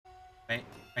Right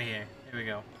here. Here we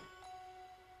go.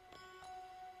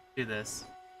 Do this.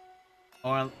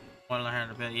 Want to learn how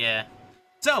to build? Yeah.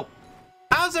 So,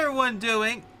 how's everyone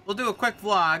doing? We'll do a quick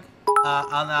vlog.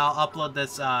 I'll upload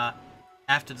this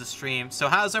after the stream. So,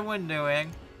 how's everyone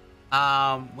doing?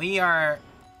 We are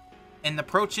in the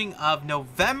approaching of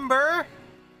November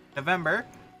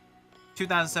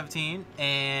 2017,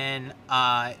 and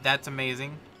that's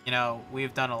amazing. You know,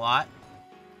 we've done a lot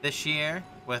this year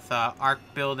with arc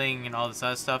building and all this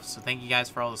other stuff. So, thank you guys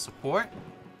for all the support.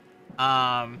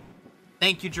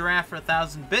 Thank you, Giraffe, for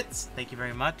 1,000 bits. Thank you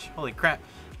very much. Holy crap.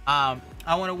 I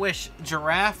want to wish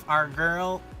Giraffe, our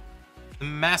girl, the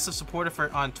massive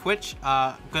supporter on Twitch,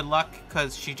 good luck,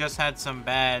 because she just had some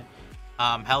bad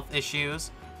health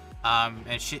issues. And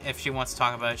if she wants to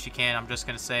talk about it, she can. I'm just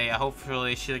going to say,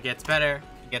 hopefully she gets better,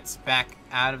 gets back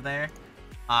out of there.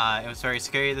 It was very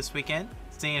scary this weekend,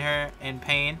 seeing her in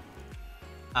pain.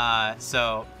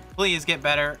 So please get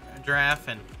better, Giraffe,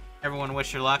 and everyone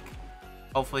wish her luck.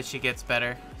 Hopefully she gets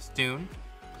better soon.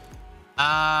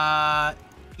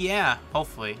 Yeah,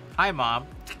 hopefully. Hi, Mom.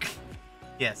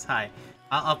 Yes, hi.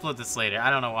 I'll upload this later. I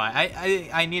don't know why.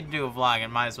 I need to do a vlog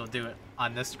and might as well do it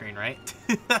on this screen, right?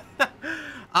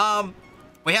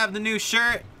 We have the new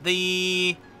shirt,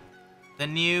 the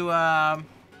new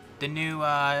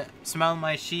smell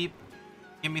my sheep,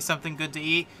 give me something good to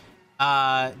eat.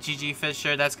 GG Fizz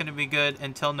shirt. That's gonna be good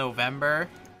until November.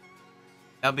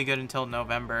 That'll be good until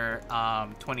November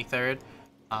 23rd.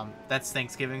 That's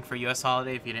Thanksgiving for US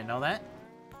holiday, if you didn't know that.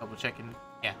 Double checking.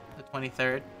 Yeah, the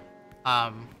 23rd.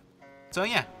 So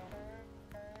yeah.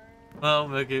 Well,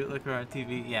 look around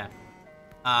TV. Yeah.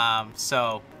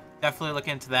 So definitely look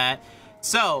into that.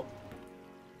 So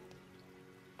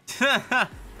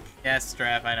yes,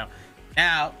 Giraffe, I know.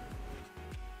 Now,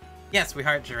 yes, we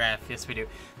heart Giraffe. Yes, we do.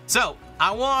 So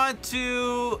I want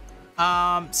to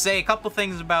say a couple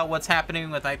things about what's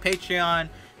happening with my Patreon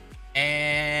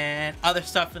and other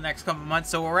stuff for the next couple months.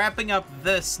 So we're wrapping up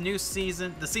this new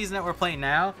season, the season that we're playing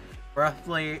now,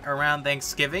 roughly around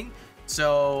Thanksgiving.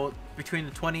 So between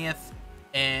the 20th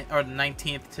or the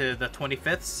 19th to the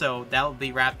 25th. So that will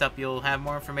be wrapped up. You'll have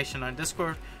more information on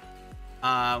Discord.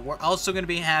 We're also going to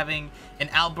be having an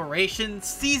Aberration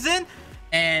season,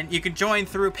 and you can join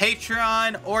through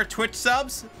Patreon or Twitch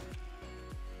subs.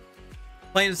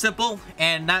 Plain and simple,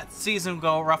 and that season will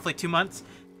go roughly 2 months.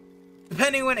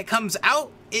 Depending when it comes out,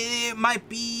 it might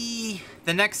be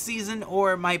the next season,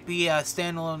 or it might be a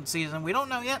standalone season. We don't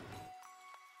know yet,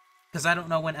 because I don't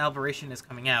know when Aberration is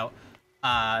coming out.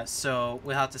 So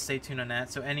we'll have to stay tuned on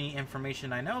that. So any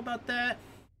information I know about that,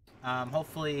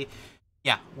 hopefully,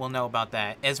 yeah, we'll know about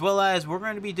that. As well as we're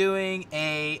going to be doing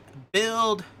a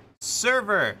build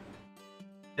server.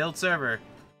 Build server.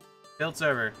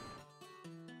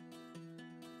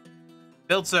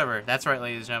 That's right,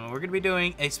 ladies and gentlemen. We're going to be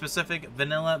doing a specific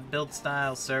vanilla build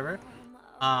style server.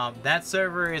 That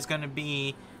server is going to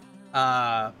be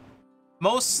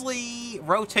mostly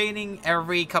rotating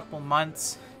every couple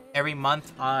months, every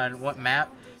month on what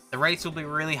map. The rates will be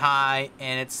really high,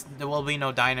 and there will be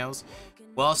no dinos.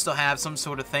 We'll also have some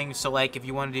sort of thing, so like if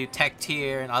you want to do tech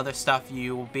tier and other stuff,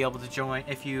 you will be able to join.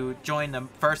 If you join the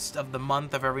first of the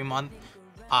month of every month,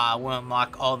 we'll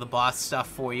unlock all the boss stuff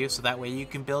for you, so that way you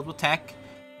can build with tech.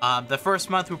 The first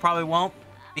month we probably won't,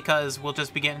 because we'll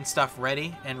just be getting stuff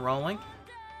ready and rolling.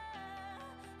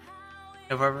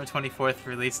 November 24th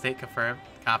release date confirmed.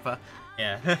 Kappa.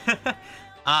 Yeah.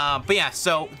 But yeah,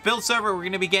 so build server, we're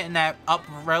going to be getting that up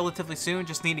relatively soon.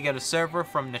 Just need to get a server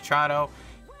from Nitrado,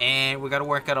 and we got to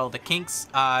work out all the kinks.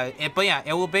 But yeah,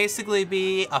 it will basically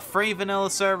be a free vanilla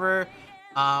server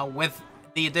with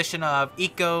the addition of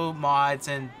eco mods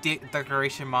and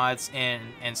decoration mods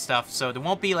and stuff. So there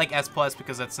won't be like S+,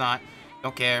 because that's not,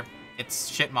 don't care, it's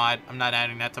shit mod. I'm not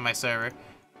adding that to my server.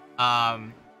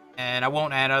 And I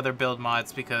won't add other build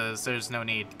mods because there's no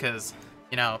need, because,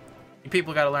 you know, you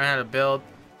people got to learn how to build.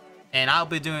 And I'll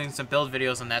be doing some build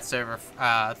videos on that server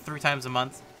 3 times a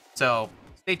month, so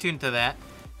stay tuned to that.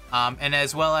 And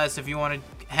as well as if you want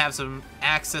to have some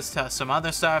access to some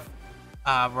other stuff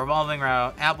revolving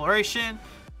around Aberration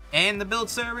and the build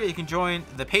server, you can join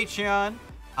the Patreon.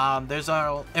 There's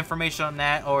all information on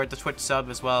that, or the Twitch sub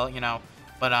as well, you know.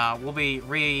 But we'll be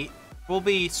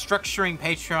structuring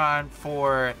Patreon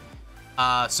for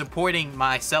supporting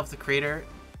myself, the creator,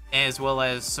 as well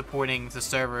as supporting the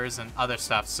servers and other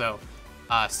stuff. So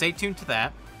stay tuned to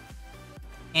that.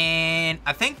 And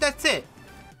I think that's it.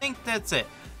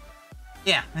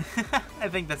 Yeah, I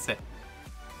think that's it.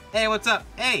 Hey, what's up?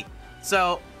 Hey,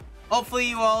 so hopefully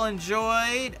you all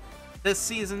enjoyed this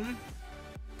season.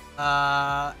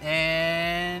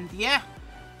 And yeah,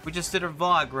 we just did a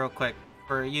vlog real quick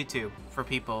for YouTube for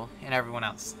people and everyone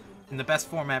else in the best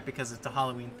format because it's a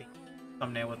Halloween theme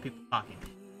thumbnail with people talking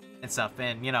and stuff.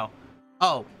 And you know,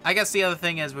 oh, I guess the other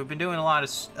thing is we've been doing a lot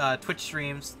of Twitch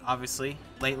streams, obviously,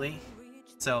 lately.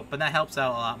 So, but that helps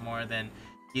out a lot more than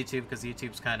YouTube because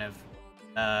YouTube's kind of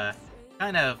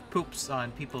poops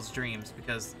on people's dreams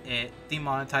because it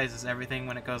demonetizes everything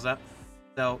when it goes up.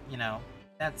 So, you know,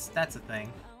 that's a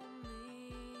thing.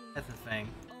 That's a thing.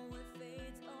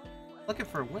 Looking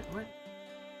for where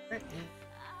is...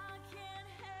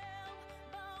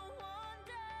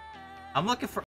 I'm looking for...